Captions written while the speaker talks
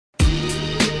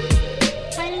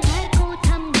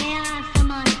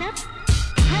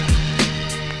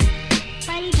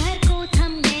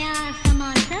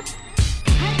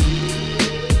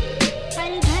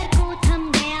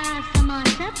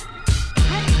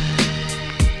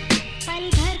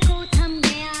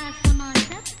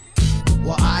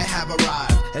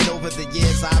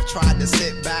tried to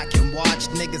sit back and watch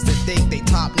niggas that think they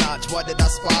top notch. What did I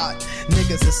spot?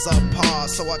 Niggas is subpar,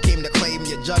 so I came to claim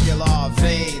your jugular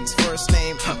veins. First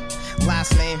name,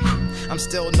 last name. I'm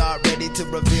still not ready to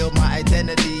reveal my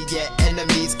identity, yet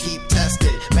enemies keep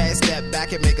testing. May I step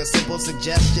back and make a simple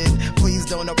suggestion? Please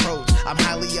don't approach, I'm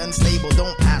highly unstable.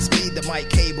 Don't pass me the mic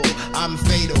cable, I'm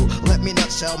fatal. Let me not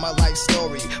tell my life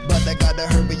story, but I gotta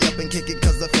hurry up and kick it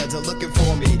cause the feds are looking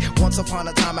for me. Once upon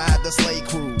a time I had the sleigh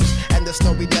cruise, and the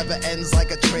story never ends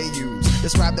like a treuze.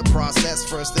 Describe the process,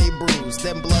 first they bruise,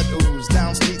 then blood ooze,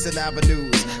 down streets and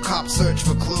avenues. Cops search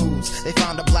for clues, they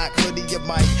found a black hoodie, a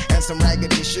mic, and some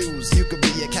raggedy shoes. You could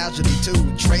be a casualty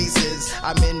too, traces,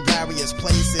 I'm in various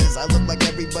places. I look like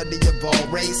everybody of all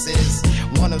races.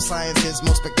 One of science's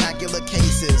most spectacular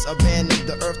cases, a man of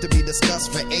the earth to be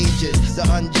discussed for ages. The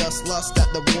unjust lust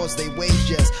at the wars they wage,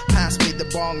 yes. Pass me the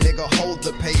bong, nigga, hold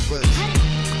the papers.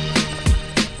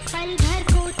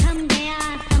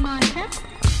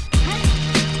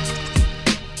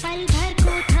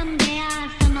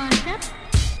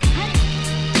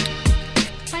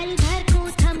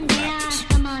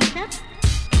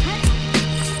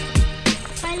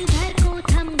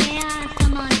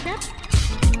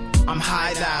 I'm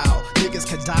high now, niggas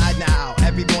can die now.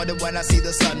 Every morning when I see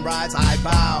the sunrise, I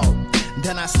bow.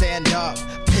 Then I stand up,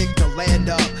 pick the land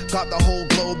up, got the whole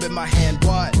globe in my hand.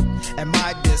 What? Am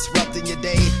I disrupting your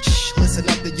day? Shh, listen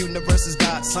up, the universe has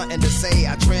got something to say.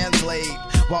 I translate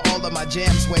while all of my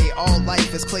jams wait. All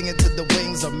life is clinging to the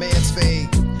wings of man's fate,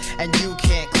 and you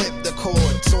can't clip the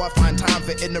cord. So I find time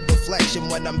for inner reflection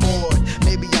when I'm bored.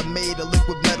 Maybe I made a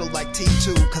liquid metal like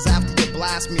T2, cause after you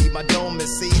blast me, my dome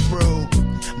is see-through.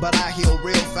 But I heal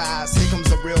real fast, here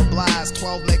comes a real blast.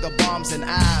 12 mega bombs in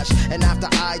ash, and after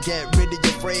I get rid of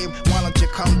your frame, why don't you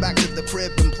come back to the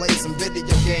crib and play some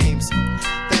video games?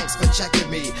 Thanks for checking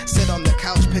me, sit on the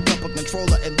couch, pick up a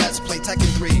controller and let's play Tekken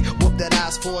 3. Whoop that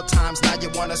ass 4 times, now you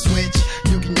wanna switch?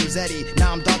 You can use Eddie,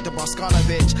 now I'm Dr.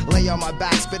 Boskanovich. Lay on my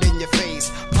back, spit in your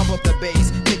face, pump up the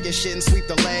bass, kick your shin, sweep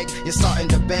the leg. You're starting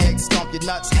to beg, stomp your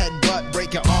nuts, head butt,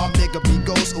 break your arm, nigga be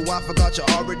ghost. Ooh, I forgot you're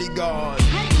already gone.